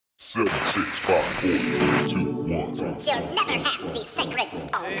7, 6, 5, 4, 3, 2, 1. You'll never have the sacred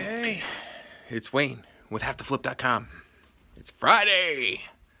stone. Hey, it's Wayne with HaveToFlip.com. It's Friday.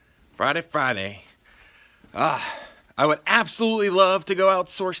 Friday. I would absolutely love to go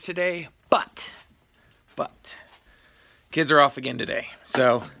outsource today, but kids are off again today.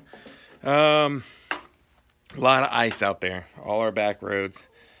 So, a lot of ice out there, all our back roads,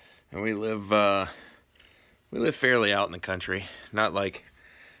 and we live fairly out in the country, not like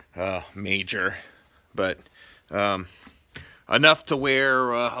major, but enough to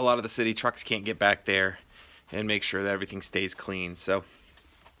where a lot of the city trucks can't get back there and make sure that everything stays clean. So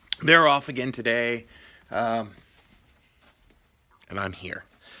they're off again today, and I'm here.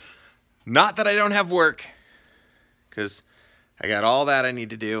 Not that I don't have work, because I got all that I need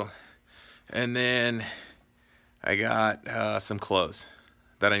to do, and then I got some clothes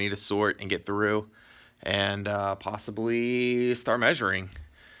that I need to sort and get through, and possibly start measuring.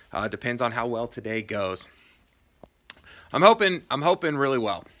 Depends on how well today goes. I'm hoping really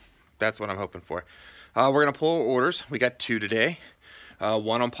well. That's what I'm hoping for. We're gonna pull orders. We got 2 today.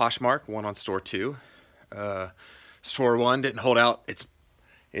 One on Poshmark, one on Store 2. Store 1 didn't hold out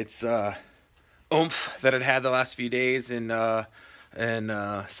its oomph that it had the last few days in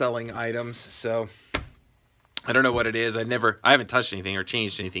selling items. So I don't know what it is. I haven't touched anything or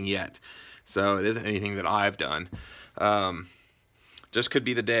changed anything yet. So it isn't anything that I've done. Just could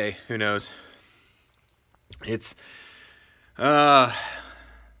be the day. Who knows? It's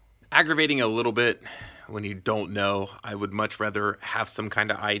aggravating a little bit when you don't know. I would much rather have some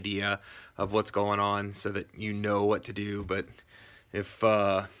kind of idea of what's going on so that you know what to do. But if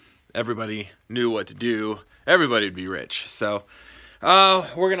everybody knew what to do, everybody would be rich. So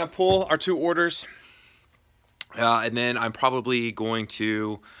we're gonna pull our 2 orders, and then I'm probably going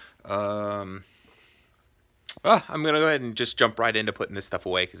to I'm gonna go ahead and just jump right into putting this stuff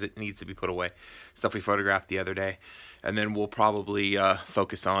away, because it needs to be put away. Stuff we photographed the other day. And then we'll probably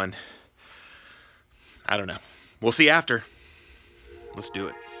focus on, I don't know. We'll see after. Let's do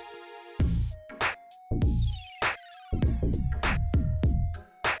it.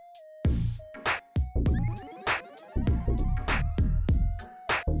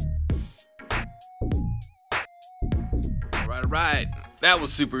 All right. That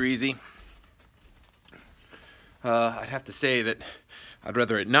was super easy. I'd have to say that I'd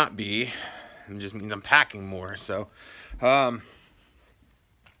rather it not be. It just means I'm packing more. So, gonna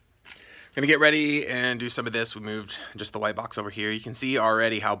get ready and do some of this. We moved just the white box over here. You can see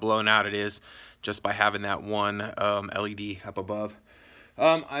already how blown out it is just by having that one LED up above.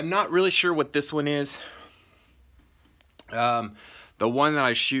 I'm not really sure what this one is. The one that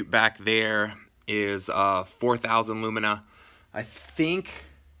I shoot back there is 4,000 lumina.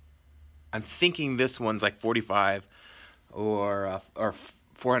 I'm thinking this one's like 45 or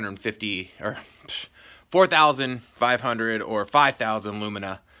 450 or 4,500 or 5,000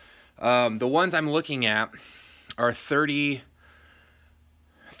 lumina. The ones I'm looking at are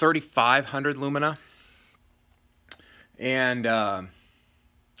 3,500 lumina, and I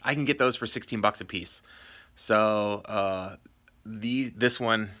can get those for 16 bucks a piece. So this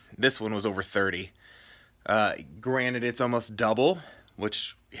one was over 30. Granted, it's almost double,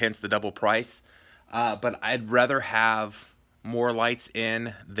 which hence the double price. But I'd rather have more lights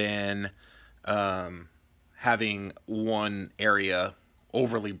in than having one area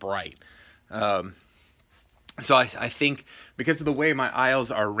overly bright. So I think because of the way my aisles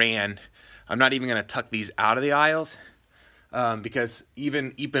are ran, I'm not even going to tuck these out of the aisles, because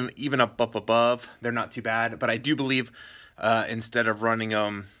even up above, they're not too bad. But I do believe instead of running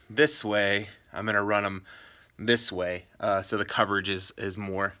them this way, I'm going to run them this way, so the coverage is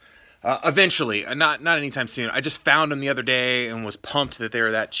more. Eventually, not anytime soon. I just found them the other day and was pumped that they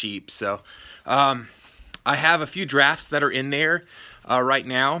were that cheap. So I have a few drafts that are in there right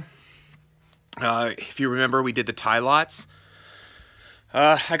now. If you remember, we did the tie lots.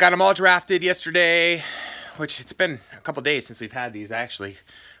 I got them all drafted yesterday, which it's been a couple days since we've had these. I actually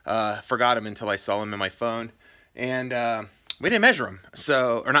forgot them until I saw them in my phone. And we didn't measure them.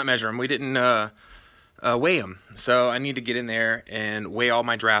 So, or not measure them. We didn't weigh them. So I need to get in there and weigh all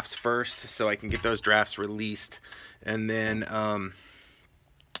my drafts first so I can get those drafts released. And then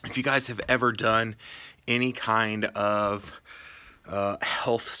if you guys have ever done any kind of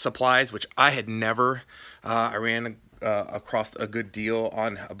health supplies, which I had never, I ran across a good deal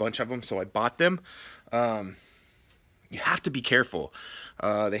on a bunch of them, so I bought them. You have to be careful.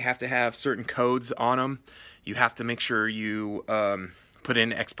 They have to have certain codes on them. You have to make sure you put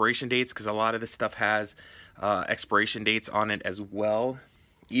in expiration dates, because a lot of this stuff has expiration dates on it as well,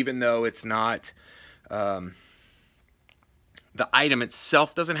 even though it's not the item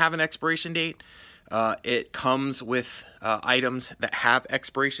itself doesn't have an expiration date. It comes with items that have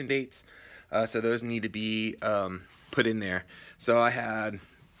expiration dates, so those need to be put in there. So I had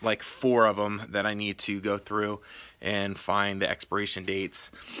like 4 of them that I need to go through and find the expiration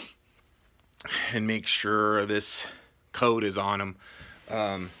dates and make sure this code is on them,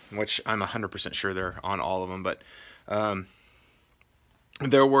 which I'm 100% sure they're on all of them, but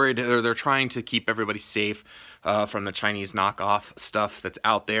they're worried, or they're trying to keep everybody safe from the Chinese knockoff stuff that's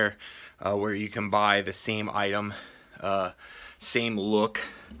out there, where you can buy the same item, same look,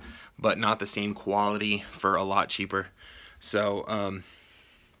 but not the same quality for a lot cheaper. So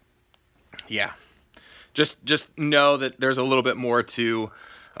yeah, just know that there's a little bit more to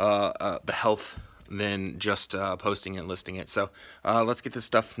the health than just posting and listing it. So let's get this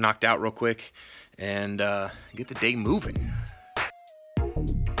stuff knocked out real quick and get the day moving.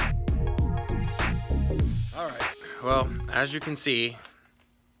 Alright, well, as you can see,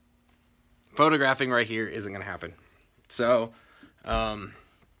 photographing right here isn't going to happen. So,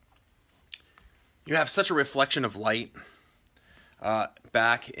 you have such a reflection of light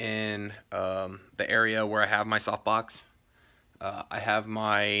back in the area where I have my softbox. I have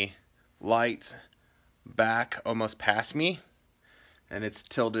my light back almost past me, and it's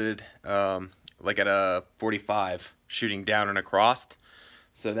tilted like at a 45, shooting down and across,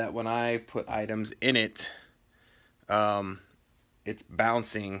 so that when I put items in it, it's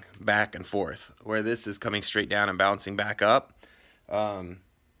bouncing back and forth, where this is coming straight down and bouncing back up.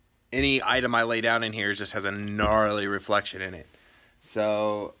 Any item I lay down in here just has a gnarly reflection in it.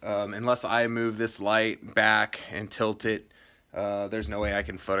 So unless I move this light back and tilt it, there's no way I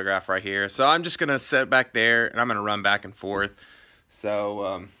can photograph right here. So I'm just gonna set back there and I'm gonna run back and forth.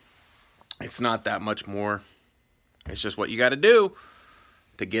 So it's not that much more. It's just what you got to do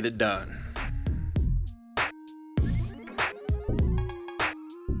to get it done.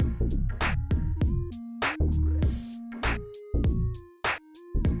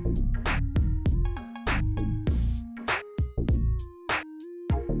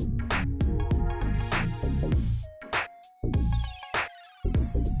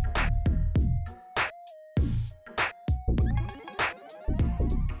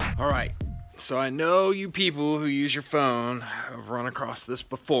 All right, so I know you people who use your phone have run across this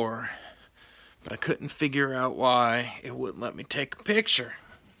before, but I couldn't figure out why it wouldn't let me take a picture.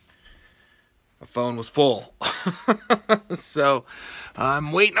 My phone was full. So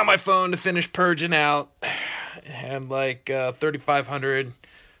I'm waiting on my phone to finish purging out. It had like 3,500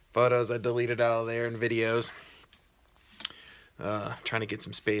 photos I deleted out of there and videos. Trying to get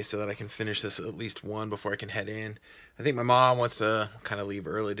some space so that I can finish this at least one before I can head in. I think my mom wants to kind of leave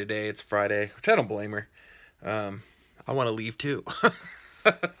early today. It's Friday, which I don't blame her. I want to leave too.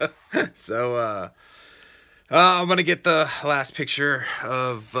 So I'm going to get the last picture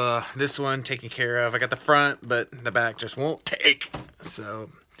of this one taken care of. I got the front, but the back just won't take. So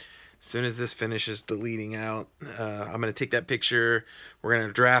as soon as this finishes deleting out, I'm going to take that picture. We're going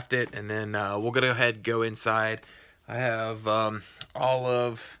to draft it, and then we'll go ahead and go inside. I have all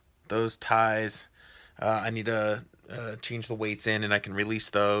of those ties. I need to change the weights in, and I can release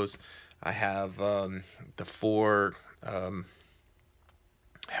those. I have the 4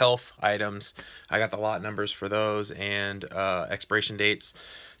 health items. I got the lot numbers for those and expiration dates,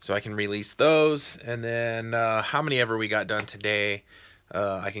 so I can release those. And then how many ever we got done today,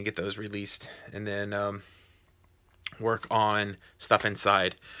 I can get those released, and then work on stuff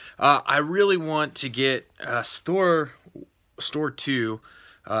inside. I really want to get store 2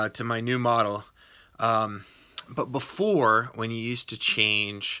 to my new model. But before, when you used to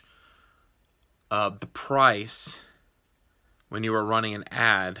change the price when you were running an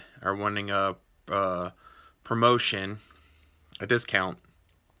ad or running a promotion, a discount,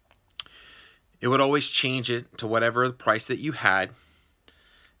 it would always change it to whatever the price that you had,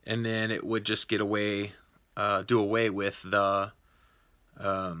 and then it would just get away, do away with the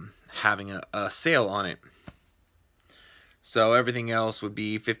having a sale on it. So everything else would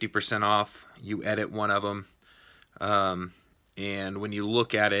be 50% off. You edit one of them, and when you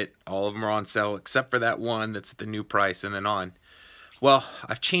look at it, all of them are on sale except for that one that's at the new price and then on. Well,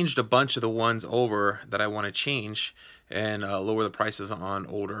 I've changed a bunch of the ones over that I want to change and lower the prices on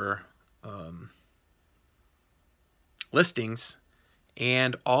older listings,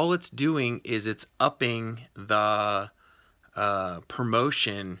 and all it's doing is it's upping the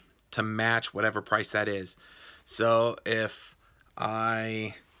promotion to match whatever price that is. So if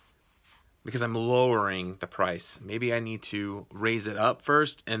because I'm lowering the price, maybe I need to raise it up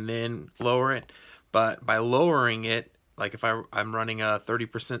first and then lower it. But by lowering it, like if I'm running a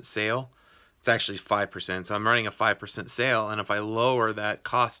 30% sale, It's actually 5%. So I'm running a 5% sale, and if I lower that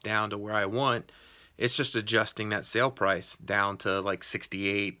cost down to where I want, it's just adjusting that sale price down to like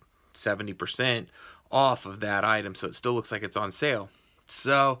 68, 70% off of that item, so it still looks like it's on sale.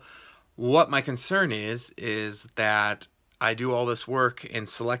 So what my concern is that I do all this work in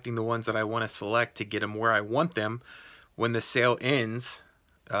selecting the ones that I want to select to get them where I want them. When the sale ends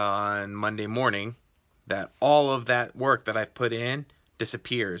on Monday morning, that all of that work that I've put in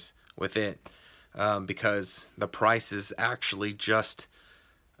disappears with it, because the price is actually just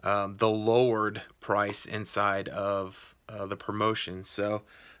the lowered price inside of the promotion. So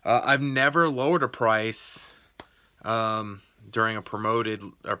I've never lowered a price during a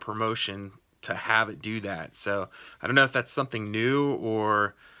promotion to have it do that. So I don't know if that's something new,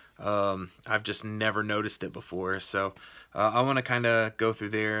 or I've just never noticed it before. So I want to kind of go through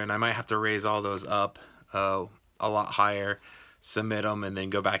there, and I might have to raise all those up a lot higher, submit them, and then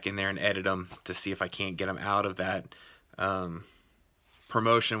go back in there and edit them to see if I can't get them out of that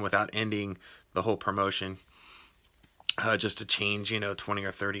promotion without ending the whole promotion, just to change 20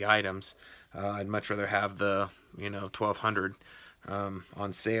 or 30 items. I'd much rather have the 1,200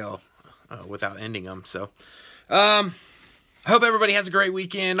 on sale without ending them. So I hope everybody has a great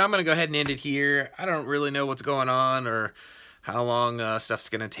weekend. I'm gonna go ahead and end it here. I don't really know what's going on or how long stuff's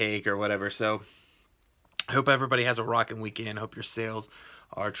gonna take or whatever, so I hope everybody has a rocking weekend. Hope your sales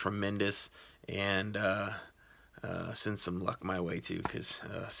are tremendous, and send some luck my way too, because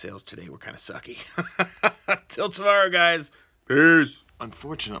sales today were kind of sucky. Till tomorrow, guys. Peace.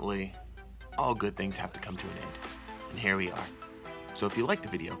 Unfortunately, all good things have to come to an end, and here we are. So if you liked the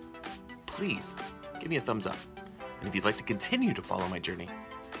video, please give me a thumbs up, and if you'd like to continue to follow my journey,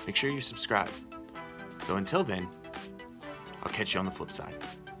 make sure you subscribe. So until then, I'll catch you on the flip side.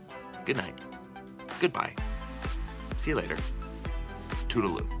 Good night. Goodbye. See you later.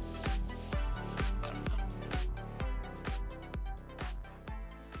 Toodaloo.